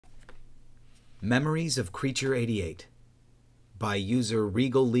Memories of Creature 88 by user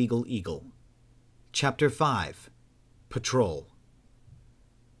RegalLegalEagle. Chapter 5 Patrol.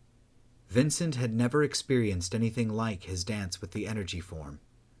 Vincent had never experienced anything like his dance with the energy form.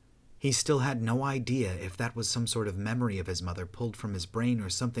 He still had no idea if that was some sort of memory of his mother pulled from his brain or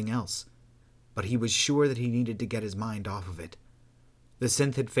something else, but he was sure that he needed to get his mind off of it. The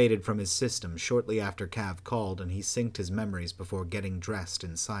synth had faded from his system shortly after Cav called, and he synced his memories before getting dressed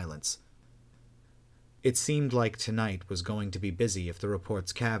in silence. It seemed like tonight was going to be busy if the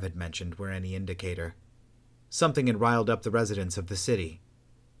reports Cav had mentioned were any indicator. Something had riled up the residents of the city.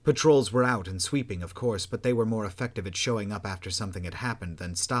 Patrols were out and sweeping, of course, but they were more effective at showing up after something had happened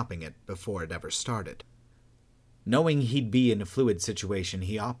than stopping it before it ever started. Knowing he'd be in a fluid situation,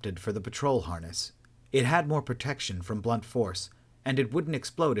 he opted for the patrol harness. It had more protection from blunt force, and it wouldn't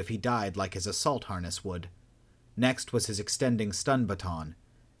explode if he died like his assault harness would. Next was his extending stun baton,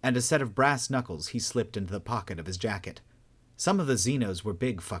 and a set of brass knuckles he slipped into the pocket of his jacket. Some of the Xenos were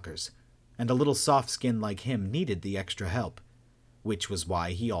big fuckers, and a little soft skin like him needed the extra help, which was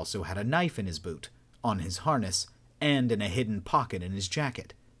why he also had a knife in his boot, on his harness, and in a hidden pocket in his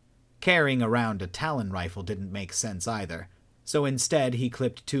jacket. Carrying around a Talon rifle didn't make sense either, so instead he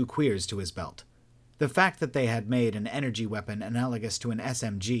clipped 2 queers to his belt. The fact that they had made an energy weapon analogous to an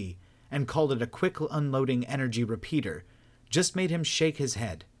SMG and called it a quick unloading energy repeater just made him shake his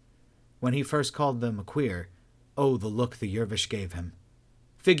head. When he first called them a queer, oh, the look the Yervish gave him.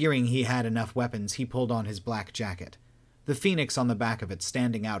 Figuring he had enough weapons, he pulled on his black jacket, the phoenix on the back of it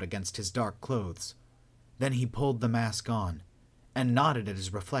standing out against his dark clothes. Then he pulled the mask on, and nodded at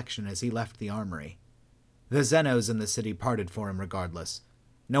his reflection as he left the armory. The Xenos in the city parted for him regardless.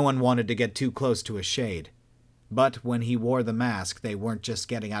 No one wanted to get too close to a shade. But when he wore the mask, they weren't just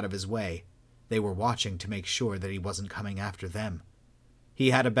getting out of his way. They were watching to make sure that he wasn't coming after them.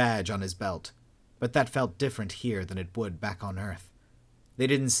 He had a badge on his belt, but that felt different here than it would back on Earth. They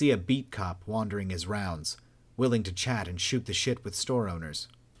didn't see a beat cop wandering his rounds, willing to chat and shoot the shit with store owners.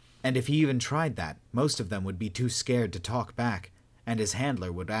 And if he even tried that, most of them would be too scared to talk back, and his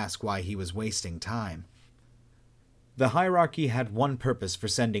handler would ask why he was wasting time. The hierarchy had one purpose for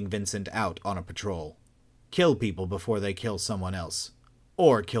sending Vincent out on a patrol: kill people before they kill someone else,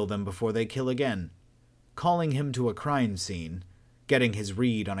 or kill them before they kill again. Calling him to a crime scene, getting his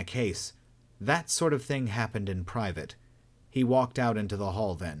read on a case, that sort of thing happened in private. He walked out into the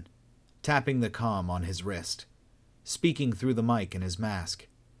hall then, tapping the comm on his wrist, speaking through the mic in his mask.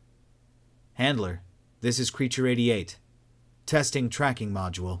 "Handler, this is Creature 88. Testing tracking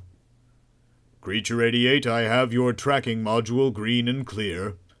module." Creature 88, I have your tracking module green and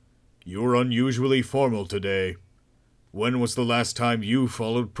clear. You're unusually formal today. When was the last time you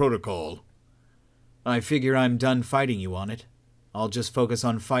followed protocol? "I figure I'm done fighting you on it. I'll just focus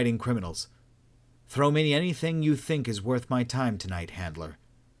on fighting criminals. Throw me anything you think is worth my time tonight, Handler.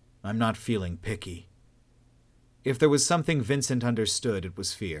 I'm not feeling picky." If there was something Vincent understood, it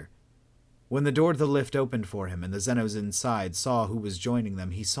was fear. When the door to the lift opened for him and the Xenos inside saw who was joining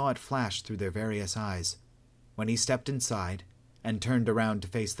them, he saw it flash through their various eyes. When he stepped inside and turned around to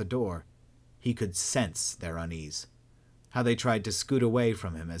face the door, he could sense their unease, how they tried to scoot away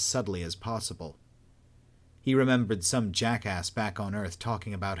from him as subtly as possible. He remembered some jackass back on Earth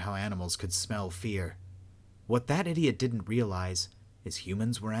talking about how animals could smell fear. What that idiot didn't realize is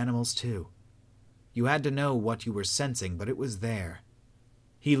humans were animals too. You had to know what you were sensing, but it was there.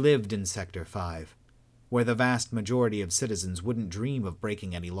 He lived in Sector 5, where the vast majority of citizens wouldn't dream of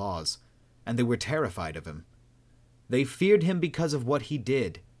breaking any laws, and they were terrified of him. They feared him because of what he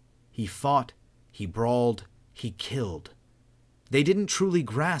did. He fought, he brawled, he killed. They didn't truly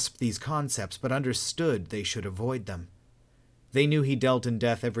grasp these concepts, but understood they should avoid them. They knew he dealt in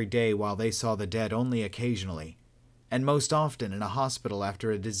death every day while they saw the dead only occasionally, and most often in a hospital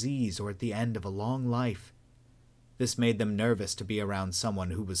after a disease or at the end of a long life. This made them nervous to be around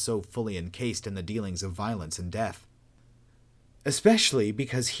someone who was so fully encased in the dealings of violence and death. Especially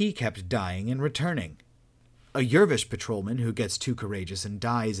because he kept dying and returning. A Yervish patrolman who gets too courageous and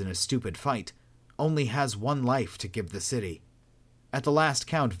dies in a stupid fight only has one life to give the city. At the last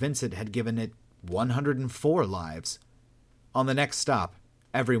count, Vincent had given it 104 lives. On the next stop,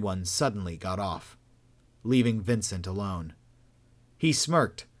 everyone suddenly got off, leaving Vincent alone. He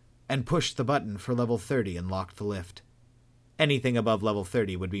smirked and pushed the button for level 30 and locked the lift. Anything above level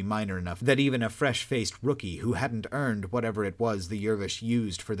 30 would be minor enough that even a fresh-faced rookie who hadn't earned whatever it was the Yervish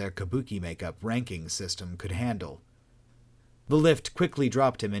used for their kabuki makeup ranking system could handle. The lift quickly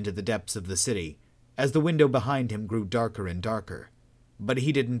dropped him into the depths of the city, as the window behind him grew darker and darker, but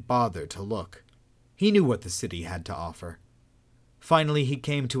he didn't bother to look. He knew what the city had to offer. Finally, he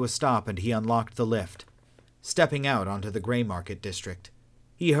came to a stop and he unlocked the lift. Stepping out onto the Gray Market district,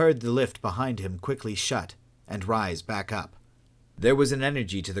 he heard the lift behind him quickly shut and rise back up. There was an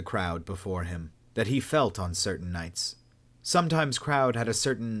energy to the crowd before him that he felt on certain nights. Sometimes crowd had a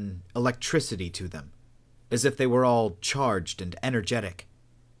certain electricity to them, as if they were all charged and energetic,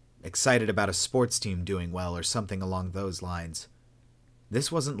 excited about a sports team doing well or something along those lines.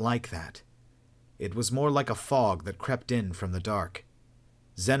 This wasn't like that. It was more like a fog that crept in from the dark.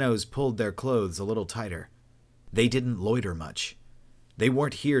 Zenos pulled their clothes a little tighter. They didn't loiter much. They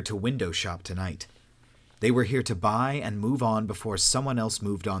weren't here to window shop tonight. They were here to buy and move on before someone else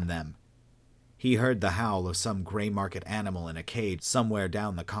moved on them. He heard the howl of some gray market animal in a cage somewhere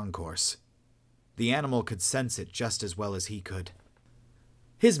down the concourse. The animal could sense it just as well as he could.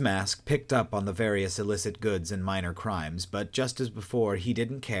 His mask picked up on the various illicit goods and minor crimes, but just as before, he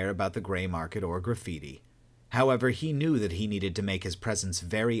didn't care about the gray market or graffiti. However, he knew that he needed to make his presence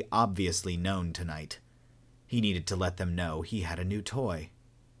very obviously known tonight. He needed to let them know he had a new toy.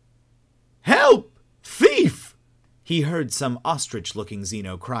 "Help! Thief!" He heard some ostrich-looking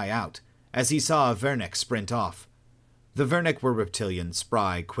Xeno cry out as he saw a Vernic sprint off. The Vernic were reptilian,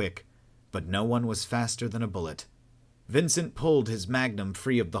 spry, quick, but no one was faster than a bullet. Vincent pulled his magnum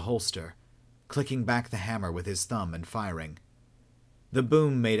free of the holster, clicking back the hammer with his thumb and firing. The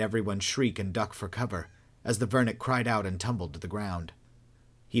boom made everyone shriek and duck for cover as the Vernic cried out and tumbled to the ground.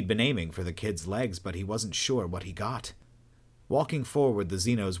 He'd been aiming for the kid's legs, but he wasn't sure what he got. Walking forward, the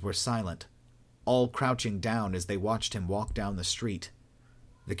Xenos were silent, all crouching down as they watched him walk down the street.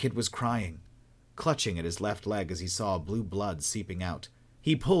 The kid was crying, clutching at his left leg as he saw blue blood seeping out.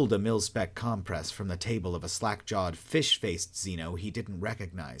 He pulled a mil-spec compress from the table of a slack-jawed, fish-faced Xeno he didn't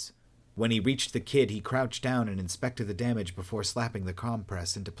recognize. When he reached the kid, he crouched down and inspected the damage before slapping the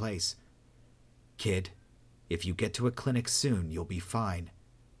compress into place. "Kid, if you get to a clinic soon, you'll be fine.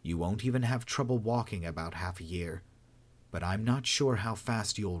 You won't even have trouble walking about half a year. But I'm not sure how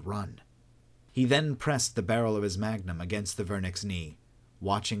fast you'll run." He then pressed the barrel of his magnum against the Vernic's knee,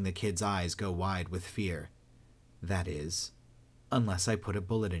 watching the kid's eyes go wide with fear. "That is, unless I put a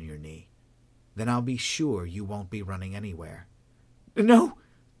bullet in your knee. Then I'll be sure you won't be running anywhere." "No,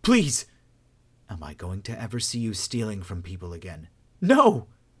 please." "Am I going to ever see you stealing from people again?" "No."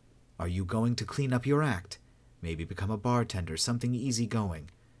 "Are you going to clean up your act? Maybe become a bartender, something easygoing.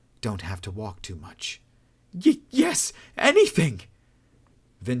 Don't have to walk too much." Yes, anything."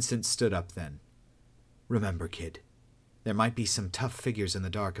 Vincent stood up then. "Remember, kid, there might be some tough figures in the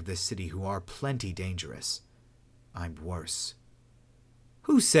dark of this city who are plenty dangerous. I'm worse."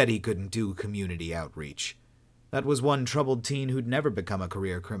 Who said he couldn't do community outreach? That was one troubled teen who'd never become a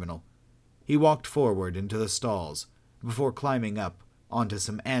career criminal. He walked forward into the stalls, before climbing up onto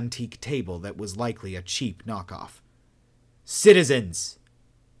some antique table that was likely a cheap knockoff. "Citizens,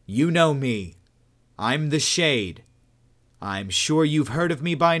 you know me. I'm the Shade. I'm sure you've heard of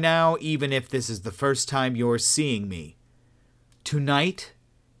me by now, even if this is the first time you're seeing me. Tonight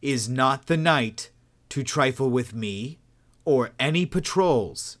is not the night to trifle with me or any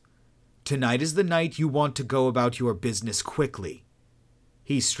patrols. Tonight is the night you want to go about your business quickly."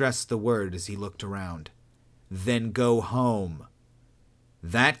 He stressed the word as he looked around. "Then go home.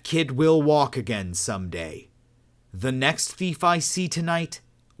 That kid will walk again someday. The next thief I see tonight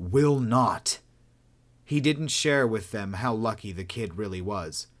will not." He didn't share with them how lucky the kid really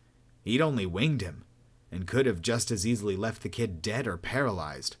was. He'd only winged him, and could have just as easily left the kid dead or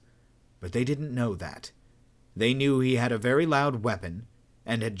paralyzed. But they didn't know that. They knew he had a very loud weapon,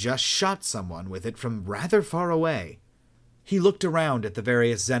 and had just shot someone with it from rather far away. He looked around at the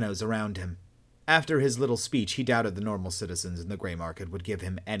various Xenos around him. After his little speech, he doubted the normal citizens in the gray market would give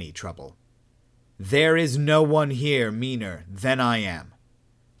him any trouble. "There is no one here meaner than I am.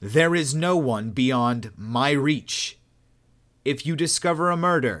 There is no one beyond my reach. If you discover a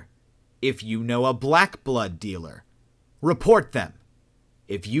murder, if you know a black blood dealer, report them.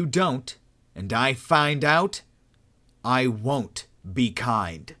 If you don't, and I find out, I won't be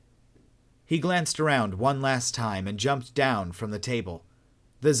kind." He glanced around one last time and jumped down from the table,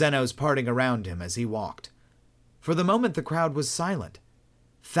 the Xenos parting around him as he walked. For the moment the crowd was silent,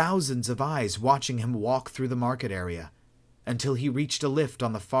 thousands of eyes watching him walk through the market area, until he reached a lift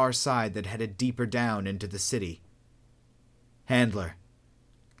on the far side that headed deeper down into the city. "Handler,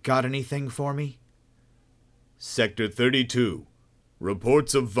 got anything for me?" Sector 32.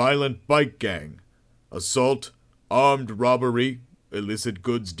 Reports of violent bike gang. Assault, armed robbery, illicit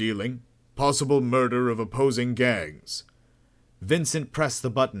goods dealing, possible murder of opposing gangs. Vincent pressed the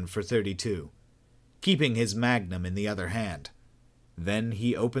button for 32, keeping his magnum in the other hand. Then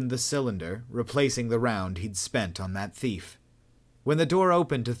he opened the cylinder, replacing the round he'd spent on that thief. When the door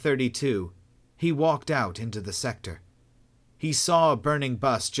opened to 32, he walked out into the sector. He saw a burning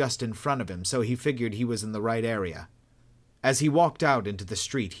bus just in front of him, so he figured he was in the right area. As he walked out into the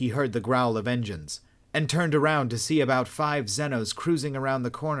street, he heard the growl of engines, and turned around to see about 5 Xenos cruising around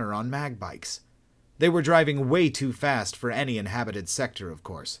the corner on mag bikes. They were driving way too fast for any inhabited sector, of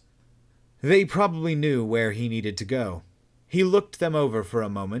course. They probably knew where he needed to go. He looked them over for a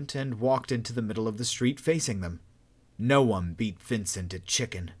moment and walked into the middle of the street facing them. No one beat Vincent at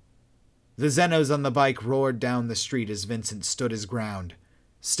chicken. The Xenos on the bike roared down the street as Vincent stood his ground,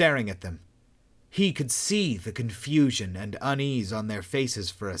 staring at them. He could see the confusion and unease on their faces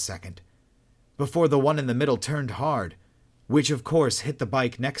for a second, before the one in the middle turned hard, which of course hit the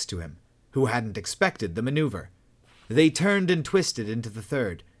bike next to him, who hadn't expected the maneuver. They turned and twisted into the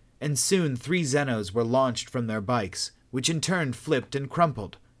third, and soon 3 Xenos were launched from their bikes, which in turn flipped and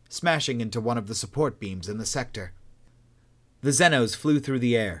crumpled, smashing into one of the support beams in the sector. The Xenos flew through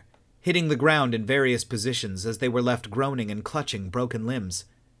the air, hitting the ground in various positions as they were left groaning and clutching broken limbs.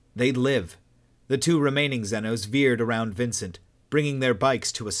 They'd live. The 2 remaining Xenos veered around Vincent, bringing their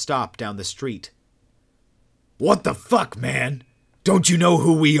bikes to a stop down the street. "What the fuck, man? Don't you know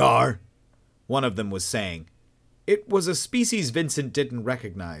who we are?" one of them was saying. It was a species Vincent didn't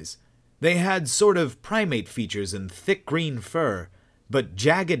recognize. They had sort of primate features and thick green fur, but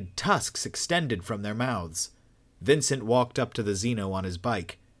jagged tusks extended from their mouths. Vincent walked up to the Xeno on his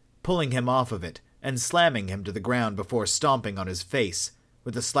bike, pulling him off of it and slamming him to the ground before stomping on his face,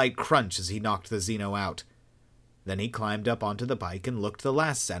 with a slight crunch as he knocked the Xeno out. Then he climbed up onto the bike and looked the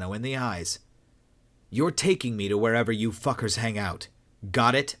last Xeno in the eyes. "You're taking me to wherever you fuckers hang out.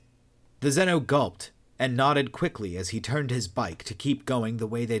 Got it?" The Xeno gulped and nodded quickly as he turned his bike to keep going the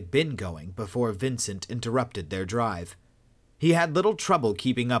way they'd been going before Vincent interrupted their drive. He had little trouble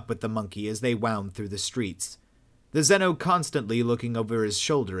keeping up with the monkey as they wound through the streets, the Xeno constantly looking over his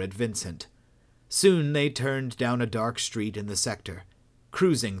shoulder at Vincent. Soon they turned down a dark street in the sector,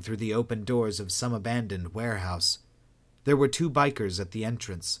 cruising through the open doors of some abandoned warehouse. There were 2 bikers at the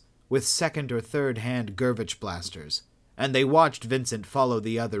entrance, with second or third hand Gurvich blasters, and they watched Vincent follow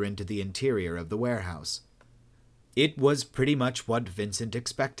the other into the interior of the warehouse. It was pretty much what Vincent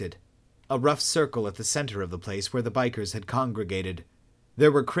expected. A rough circle at the center of the place where the bikers had congregated.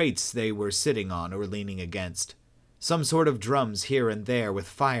 There were crates they were sitting on or leaning against, some sort of drums here and there with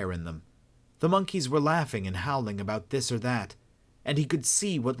fire in them. The monkeys were laughing and howling about this or that, and he could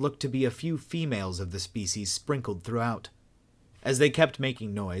see what looked to be a few females of the species sprinkled throughout. As they kept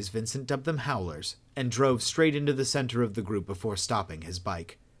making noise, Vincent dubbed them howlers, and drove straight into the center of the group before stopping his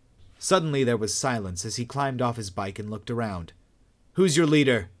bike. Suddenly there was silence as he climbed off his bike and looked around. "Who's your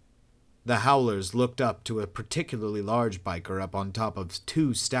leader?" The howlers looked up to a particularly large biker up on top of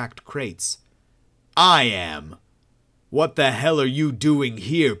 2 stacked crates. "I am." "What the hell are you doing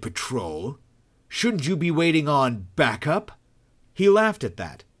here, patrol? Shouldn't you be waiting on backup?" He laughed at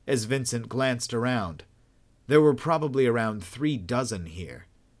that as Vincent glanced around. There were probably around 3 dozen here.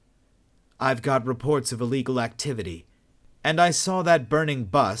 "I've got reports of illegal activity, and I saw that burning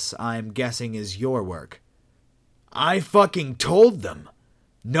bus I'm guessing is your work." "I fucking told them.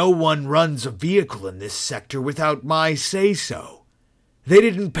 No one runs a vehicle in this sector without my say-so. They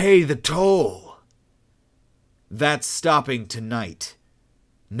didn't pay the toll." "That's stopping tonight.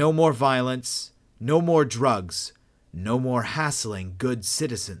 No more violence, no more drugs, no more hassling good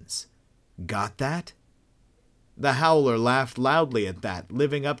citizens. Got that?" The howler laughed loudly at that,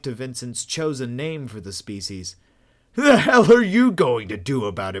 living up to Vincent's chosen name for the species. "The hell are you going to do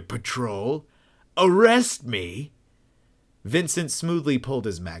about it, patrol? Arrest me?" Vincent smoothly pulled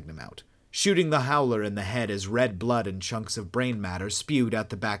his magnum out, shooting the howler in the head as red blood and chunks of brain matter spewed out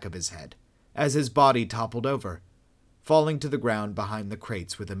the back of his head, as his body toppled over, falling to the ground behind the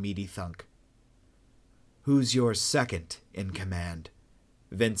crates with a meaty thunk. "Who's your second in command?"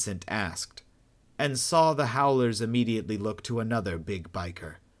 Vincent asked, and saw the howlers immediately look to another big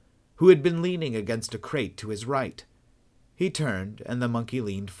biker, who had been leaning against a crate to his right. He turned, and the monkey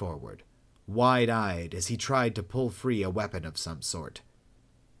leaned forward, wide-eyed as he tried to pull free a weapon of some sort.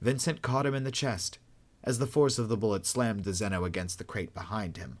 Vincent caught him in the chest, as the force of the bullet slammed the Xeno against the crate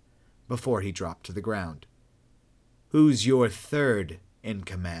behind him, before he dropped to the ground. "Who's your third in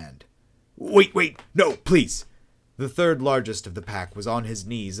command?" Wait, no, please." The third largest of the pack was on his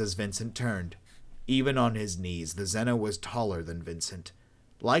knees as Vincent turned. Even on his knees, the Xeno was taller than Vincent.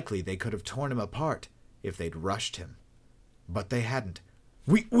 Likely they could have torn him apart if they'd rushed him. But they hadn't.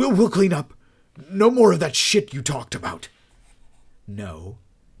 We'll clean up. No more of that shit you talked about." "No,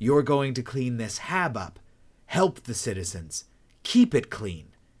 you're going to clean this hab up. Help the citizens. Keep it clean.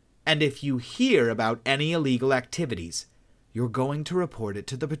 And if you hear about any illegal activities, You're going to report it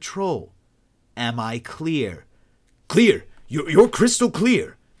to the patrol. Am I clear? Clear! You're crystal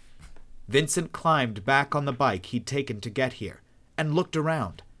clear! Vincent climbed back on the bike he'd taken to get here and looked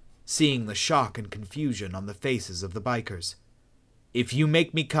around, seeing the shock and confusion on the faces of the bikers. If you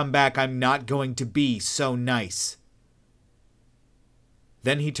make me come back, I'm not going to be so nice.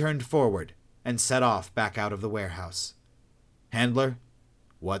 Then he turned forward and set off back out of the warehouse. Handler,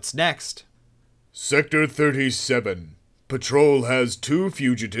 what's next? Sector 37. Patrol has 2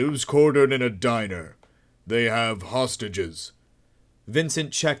 fugitives quartered in a diner. They have hostages.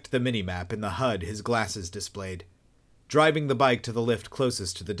 Vincent checked the minimap in the HUD his glasses displayed, driving the bike to the lift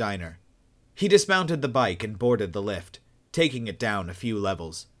closest to the diner. He dismounted the bike and boarded the lift, taking it down a few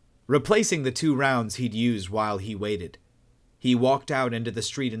levels, replacing the 2 rounds he'd used while he waited. He walked out into the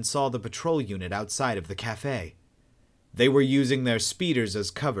street and saw the patrol unit outside of the cafe. They were using their speeders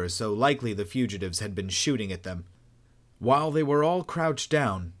as cover, so likely the fugitives had been shooting at them. While they were all crouched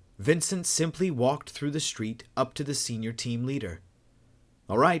down, Vincent simply walked through the street up to the senior team leader.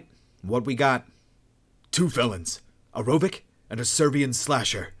 All right, what we got? 2 felons, a Rovik and a Servian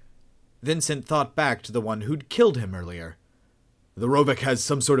slasher. Vincent thought back to the one who'd killed him earlier. The Rovik has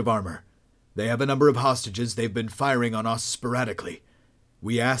some sort of armor. They have a number of hostages. They've been firing on us sporadically.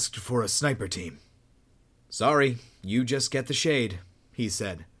 We asked for a sniper team. Sorry, you just get the shade, he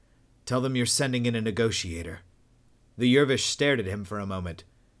said. Tell them you're sending in a negotiator. The Yervish stared at him for a moment.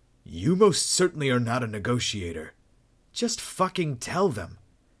 You most certainly are not a negotiator. Just fucking tell them.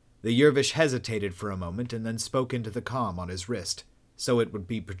 The Yervish hesitated for a moment and then spoke into the comm on his wrist, so it would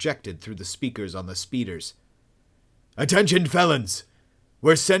be projected through the speakers on the speeders. Attention, felons!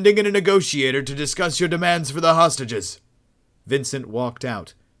 We're sending in a negotiator to discuss your demands for the hostages. Vincent walked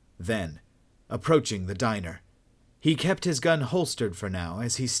out. Then, approaching the diner, he kept his gun holstered for now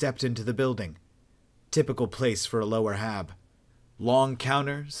as he stepped into the building. Typical place for a lower hab. Long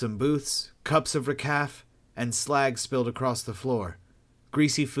counter, some booths, cups of recaf, and slag spilled across the floor.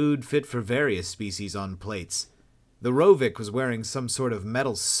 Greasy food fit for various species on plates. The Rovik was wearing some sort of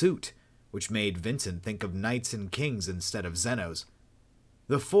metal suit, which made Vincent think of knights and kings instead of Zenos.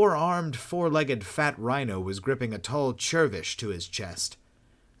 The 4-armed, 4-legged fat rhino was gripping a tall Chervish to his chest.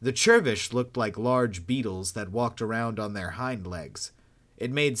 The Chervish looked like large beetles that walked around on their hind legs.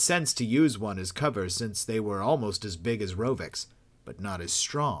 It made sense to use one as cover since they were almost as big as Roviks, but not as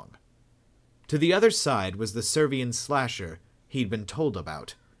strong. To the other side was the Servian slasher he'd been told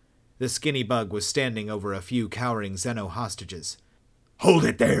about. The skinny bug was standing over a few cowering Zeno hostages. Hold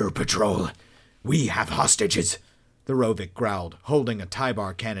it there, patrol. We have hostages, the Rovik growled, holding a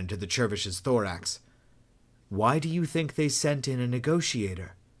Tybar cannon to the Chervish's thorax. Why do you think they sent in a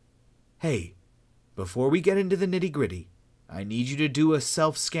negotiator? Hey, before we get into the nitty-gritty, I need you to do a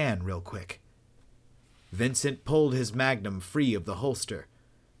self-scan real quick. Vincent pulled his magnum free of the holster.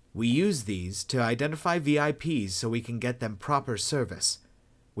 We use these to identify VIPs so we can get them proper service.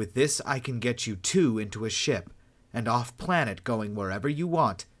 With this, I can get you 2 into a ship, and off-planet going wherever you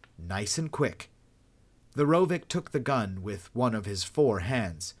want, nice and quick. The Rovik took the gun with one of his 4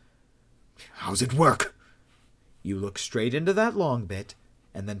 hands. How's it work? You look straight into that long bit,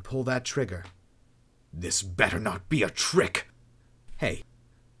 and then pull that trigger. This better not be a trick. Hey,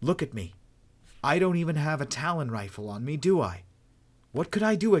 look at me. I don't even have a Talon rifle on me, do I? What could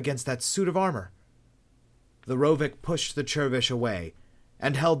I do against that suit of armor? The Rovik pushed the Chervish away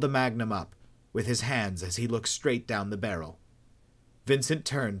and held the magnum up with his hands as he looked straight down the barrel. Vincent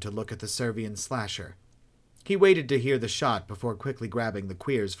turned to look at the Servian slasher. He waited to hear the shot before quickly grabbing the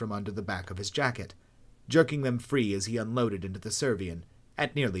queers from under the back of his jacket, jerking them free as he unloaded into the Servian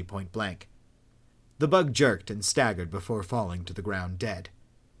at nearly point blank. The bug jerked and staggered before falling to the ground dead.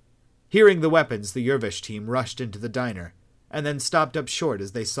 Hearing the weapons, the Yervish team rushed into the diner, and then stopped up short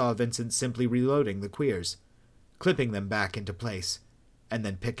as they saw Vincent simply reloading the queers, clipping them back into place, and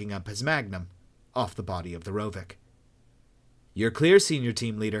then picking up his magnum off the body of the Rovik. You're clear, senior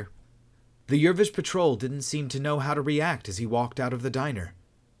team leader. The Yervish patrol didn't seem to know how to react as he walked out of the diner,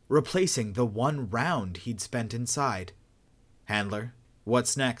 replacing the 1 round he'd spent inside. Handler,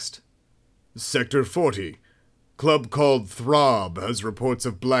 what's next? Sector 40. Club called Throb has reports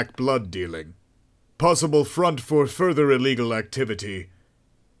of black blood dealing. Possible front for further illegal activity.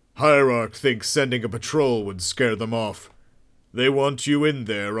 Hierarch thinks sending a patrol would scare them off. They want you in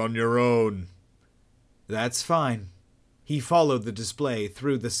there on your own. That's fine. He followed the display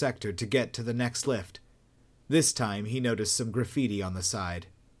through the sector to get to the next lift. This time he noticed some graffiti on the side.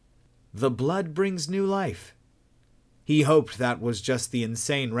 The blood brings new life. He hoped that was just the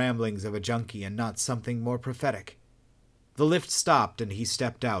insane ramblings of a junkie and not something more prophetic. The lift stopped and he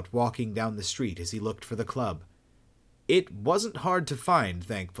stepped out, walking down the street as he looked for the club. It wasn't hard to find,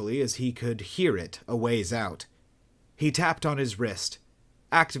 thankfully, as he could hear it a ways out. He tapped on his wrist,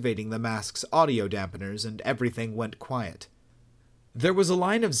 activating the mask's audio dampeners, and everything went quiet. There was a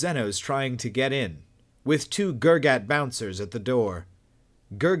line of Zenos trying to get in, with 2 Gurgat bouncers at the door.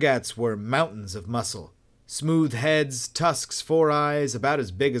 Gurgats were mountains of muscle. Smooth heads, tusks, 4 eyes, about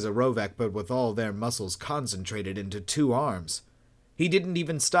as big as a Rovek, but with all their muscles concentrated into 2 arms. He didn't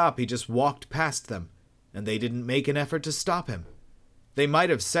even stop, he just walked past them, and they didn't make an effort to stop him. They might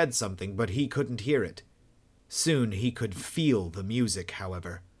have said something, but he couldn't hear it. Soon he could feel the music,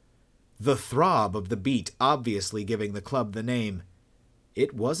 however. The throb of the beat obviously giving the club the name.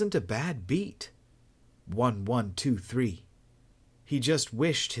 It wasn't a bad beat. 1, 1, 2, 3. He just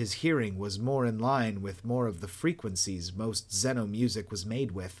wished his hearing was more in line with more of the frequencies most Zeno music was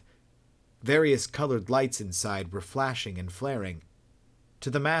made with. Various colored lights inside were flashing and flaring. To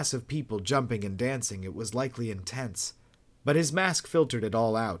the mass of people jumping and dancing, it was likely intense, but his mask filtered it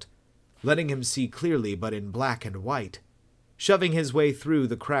all out, letting him see clearly but in black and white. Shoving his way through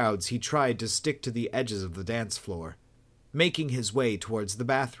the crowds, he tried to stick to the edges of the dance floor, making his way towards the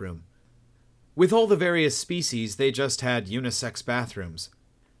bathroom. With all the various species, they just had unisex bathrooms,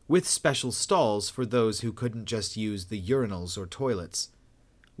 with special stalls for those who couldn't just use the urinals or toilets.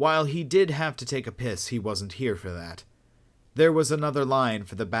 While he did have to take a piss, he wasn't here for that. There was another line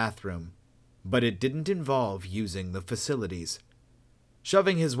for the bathroom, but it didn't involve using the facilities.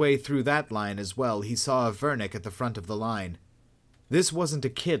 Shoving his way through that line as well, he saw a Vernick at the front of the line. This wasn't a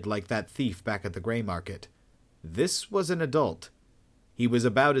kid like that thief back at the Grey Market. This was an adult. He was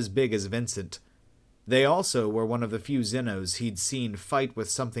about as big as Vincent. They also were one of the few Zenos he'd seen fight with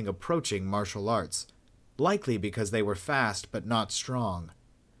something approaching martial arts, likely because they were fast but not strong.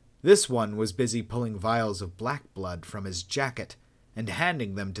 This one was busy pulling vials of black blood from his jacket and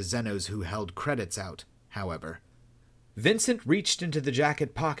handing them to Zenos who held credits out, however. Vincent reached into the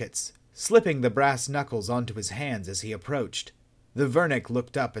jacket pockets, slipping the brass knuckles onto his hands as he approached. The Vernick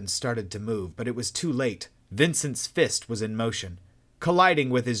looked up and started to move, but it was too late. Vincent's fist was in motion. Colliding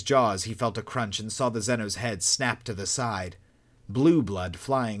with his jaws, he felt a crunch and saw the Zeno's head snap to the side, blue blood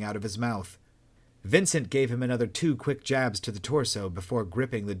flying out of his mouth. Vincent gave him another 2 quick jabs to the torso before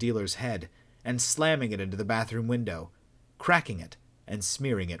gripping the dealer's head and slamming it into the bathroom window, cracking it and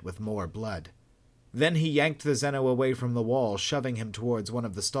smearing it with more blood. Then he yanked the Zeno away from the wall, shoving him towards one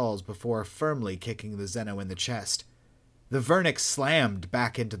of the stalls before firmly kicking the Zeno in the chest. The Vernick slammed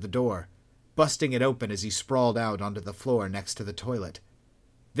back into the door, busting it open as he sprawled out onto the floor next to the toilet.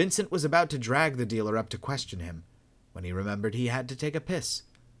 Vincent was about to drag the dealer up to question him, when he remembered he had to take a piss.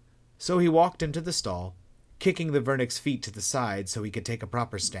 So he walked into the stall, kicking the Vernick's feet to the side so he could take a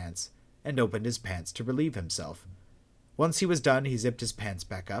proper stance, and opened his pants to relieve himself. Once he was done, he zipped his pants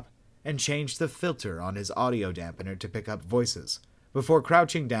back up, and changed the filter on his audio dampener to pick up voices, before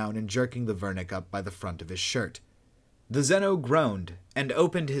crouching down and jerking the Vernick up by the front of his shirt. The Zeno groaned and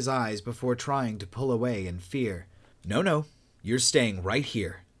opened his eyes before trying to pull away in fear. No, you're staying right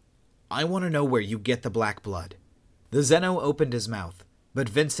here. I want to know where you get the black blood. The Zeno opened his mouth, but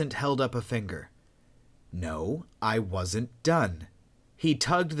Vincent held up a finger. No, I wasn't done. He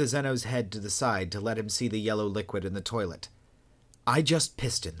tugged the Zeno's head to the side to let him see the yellow liquid in the toilet. I just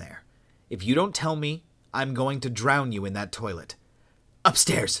pissed in there. If you don't tell me, I'm going to drown you in that toilet.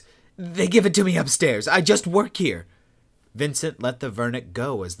 Upstairs! They give it to me upstairs! I just work here! Vincent let the Vernick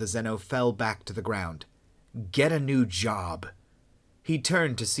go as the Zeno fell back to the ground. Get a new job. He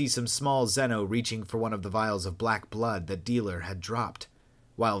turned to see some small Zeno reaching for one of the vials of black blood that dealer had dropped,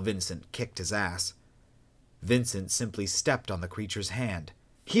 while Vincent kicked his ass. Vincent simply stepped on the creature's hand,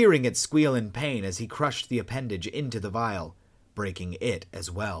 hearing it squeal in pain as he crushed the appendage into the vial, breaking it as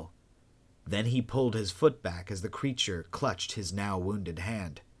well. Then he pulled his foot back as the creature clutched his now wounded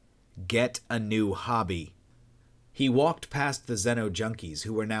hand. Get a new hobby. He walked past the Zeno junkies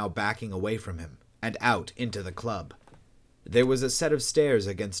who were now backing away from him, and out into the club. There was a set of stairs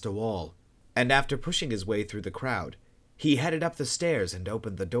against a wall, and after pushing his way through the crowd, he headed up the stairs and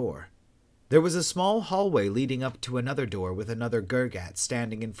opened the door. There was a small hallway leading up to another door with another Gurgat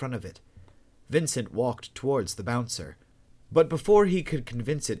standing in front of it. Vincent walked towards the bouncer, but before he could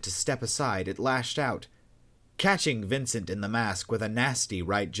convince it to step aside, it lashed out, catching Vincent in the mask with a nasty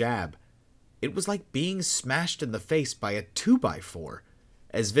right jab. It was like being smashed in the face by a 2x4,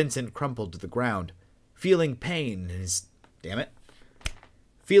 as Vincent crumpled to the ground, feeling pain in his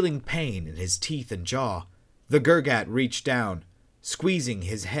teeth and jaw. The Gurgat reached down, squeezing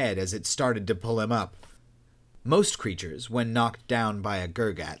his head as it started to pull him up. Most creatures, when knocked down by a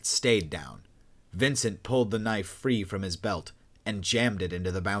Gurgat, stayed down. Vincent pulled the knife free from his belt and jammed it into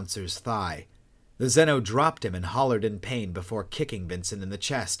the bouncer's thigh. The Zeno dropped him and hollered in pain before kicking Vincent in the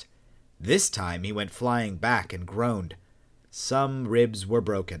chest. This time he went flying back and groaned. Some ribs were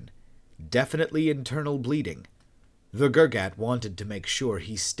broken. Definitely internal bleeding. The Gurgat wanted to make sure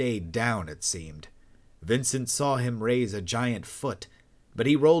he stayed down, it seemed. Vincent saw him raise a giant foot, but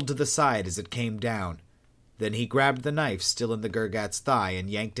he rolled to the side as it came down. Then he grabbed the knife still in the Gurgat's thigh and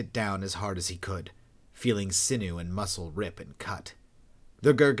yanked it down as hard as he could, feeling sinew and muscle rip and cut.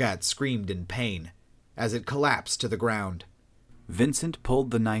 The Gurgat screamed in pain as it collapsed to the ground. Vincent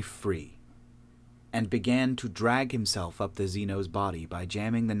pulled the knife free and began to drag himself up the Xeno's body by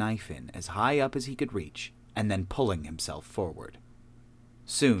jamming the knife in as high up as he could reach and then pulling himself forward.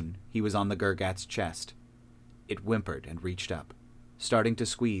 Soon he was on the Gurgat's chest. It whimpered and reached up, starting to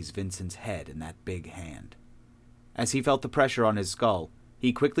squeeze Vincent's head in that big hand. As he felt the pressure on his skull,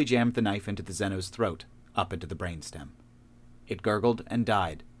 he quickly jammed the knife into the Xeno's throat, up into the brainstem. It gurgled and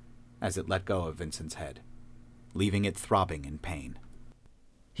died as it let go of Vincent's head, leaving it throbbing in pain.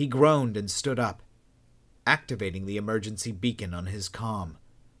 He groaned and stood up, activating the emergency beacon on his comm.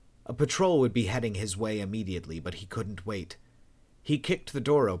 A patrol would be heading his way immediately, but he couldn't wait. He kicked the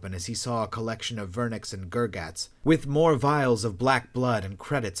door open as he saw a collection of Verniks and Gurgats, with more vials of black blood and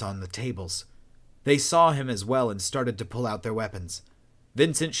credits on the tables. They saw him as well and started to pull out their weapons.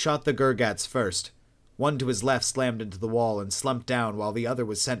 Vincent shot the Gurgats first. One to his left slammed into the wall and slumped down while the other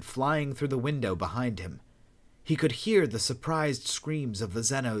was sent flying through the window behind him. He could hear the surprised screams of the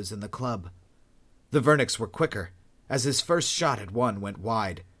Xenos in the club. The Verniks were quicker, as his first shot at one went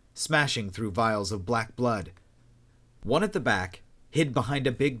wide, smashing through vials of black blood. One at the back hid behind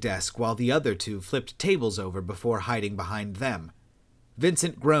a big desk while the other two flipped tables over before hiding behind them.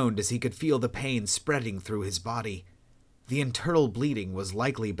 Vincent groaned as he could feel the pain spreading through his body. The internal bleeding was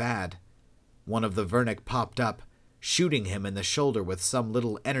likely bad. One of the Vernik popped up, shooting him in the shoulder with some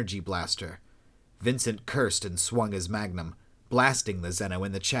little energy blaster. Vincent cursed and swung his magnum, blasting the Zeno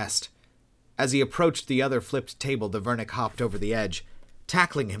in the chest. As he approached the other flipped table, the Vernik hopped over the edge,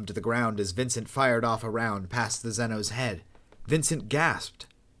 tackling him to the ground as Vincent fired off a round past the Zeno's head. Vincent gasped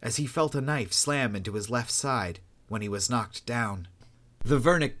as he felt a knife slam into his left side when he was knocked down. The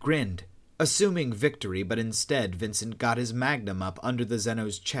Vernik grinned, assuming victory, but instead Vincent got his magnum up under the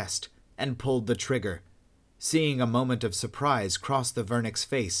Zeno's chest and pulled the trigger, seeing a moment of surprise cross the Vernik's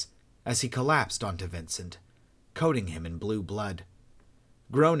face as he collapsed onto Vincent, coating him in blue blood.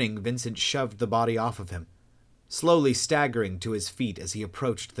 Groaning, Vincent shoved the body off of him, slowly staggering to his feet as he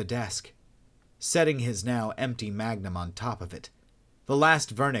approached the desk, setting his now empty magnum on top of it. The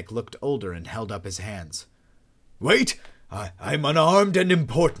last Vernik looked older and held up his hands. "Wait! I'm unarmed and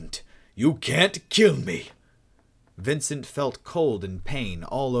important. You can't kill me." Vincent felt cold and pain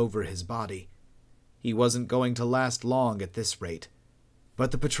all over his body. He wasn't going to last long at this rate, but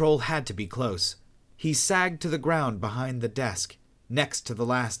the patrol had to be close. He sagged to the ground behind the desk, next to the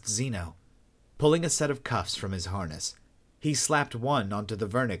last Xeno. Pulling a set of cuffs from his harness, he slapped one onto the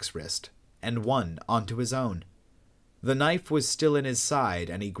Vernik's wrist and one onto his own. The knife was still in his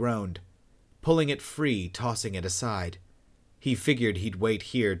side, and he groaned, pulling it free, tossing it aside. He figured he'd wait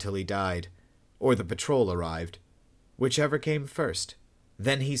here till he died, or the patrol arrived, whichever came first.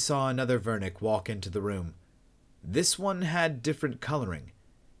 Then he saw another Vernik walk into the room. This one had different coloring,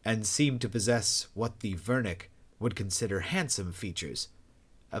 and seemed to possess what the Vernik would consider handsome features,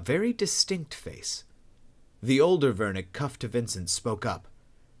 a very distinct face. The older Vernik, cuffed to Vincent, spoke up.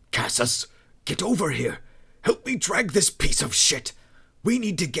 "Cassius, get over here. Help me drag this piece of shit. We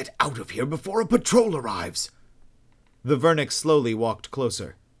need to get out of here before a patrol arrives." The Vernik slowly walked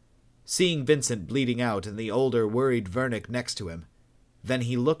closer, seeing Vincent bleeding out and the older, worried Vernik next to him. Then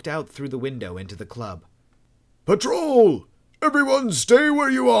he looked out through the window into the club. "Patrol! Everyone stay where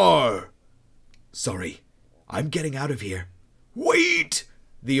you are!" "Sorry, I'm getting out of here." "Wait!"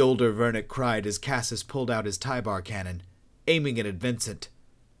 the older Vernik cried as Cassius pulled out his tie-bar cannon, aiming it at Vincent.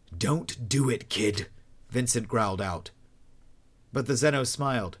 "Don't do it, kid," Vincent growled out. But the Zeno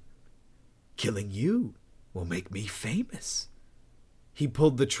smiled. "Killing you will make me famous." He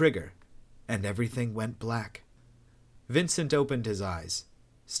pulled the trigger, and everything went black. Vincent opened his eyes,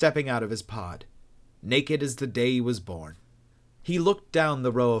 stepping out of his pod, naked as the day he was born. He looked down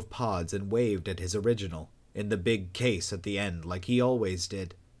the row of pods and waved at his original, in the big case at the end like he always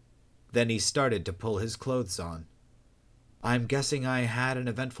did. Then he started to pull his clothes on. "I'm guessing I had an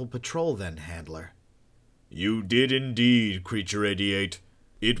eventful patrol then, Handler." "You did indeed, Creature 88.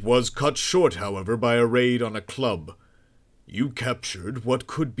 It was cut short, however, by a raid on a club. You captured what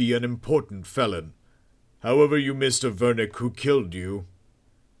could be an important felon. However, you missed a Vernik who killed you."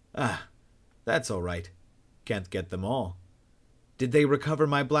 "Ah, that's all right. Can't get them all. Did they recover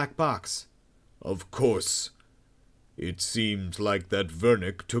my black box?" Of course. It seemed like that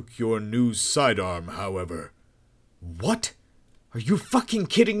Vernick took your new sidearm, however. What? Are you fucking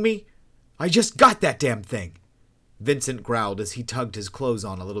kidding me? I just got that damn thing! Vincent growled as he tugged his clothes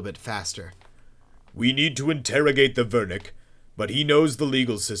on a little bit faster. We need to interrogate the Vernick, but he knows the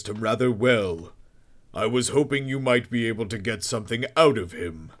legal system rather well. I was hoping you might be able to get something out of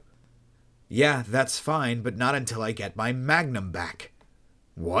him. Yeah, that's fine, but not until I get my Magnum back.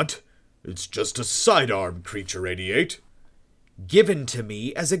 What? It's just a sidearm, Creature 88. Given to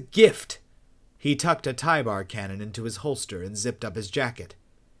me as a gift. He tucked a tie-bar cannon into his holster and zipped up his jacket.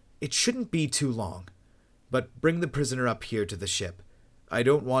 It shouldn't be too long, but bring the prisoner up here to the ship. I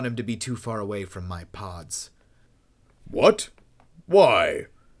don't want him to be too far away from my pods. What? Why?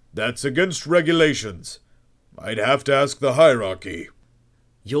 That's against regulations. I'd have to ask the hierarchy.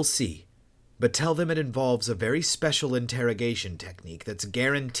 You'll see. But tell them it involves a very special interrogation technique that's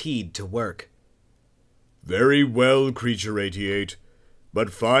guaranteed to work. Very well, Creature 88.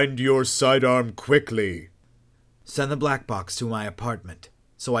 But find your sidearm quickly. Send the black box to my apartment,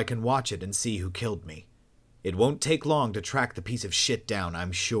 so I can watch it and see who killed me. It won't take long to track the piece of shit down,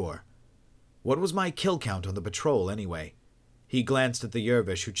 I'm sure. What was my kill count on the patrol, anyway? He glanced at the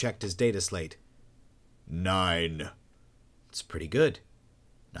Yervish who checked his data slate. 9. It's pretty good.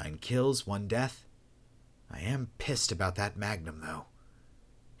 9 kills, 1 death. I am pissed about that Magnum, though.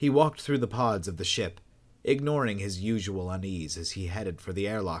 He walked through the pods of the ship, ignoring his usual unease as he headed for the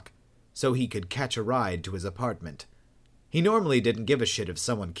airlock, so he could catch a ride to his apartment. He normally didn't give a shit if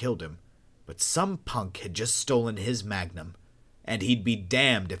someone killed him, but some punk had just stolen his Magnum, and he'd be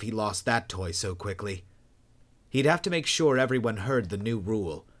damned if he lost that toy so quickly. He'd have to make sure everyone heard the new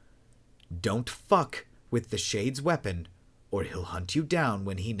rule. Don't fuck with the Shade's weapon, or he'll hunt you down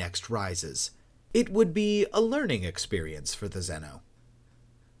when he next rises. It would be a learning experience for the Zeno.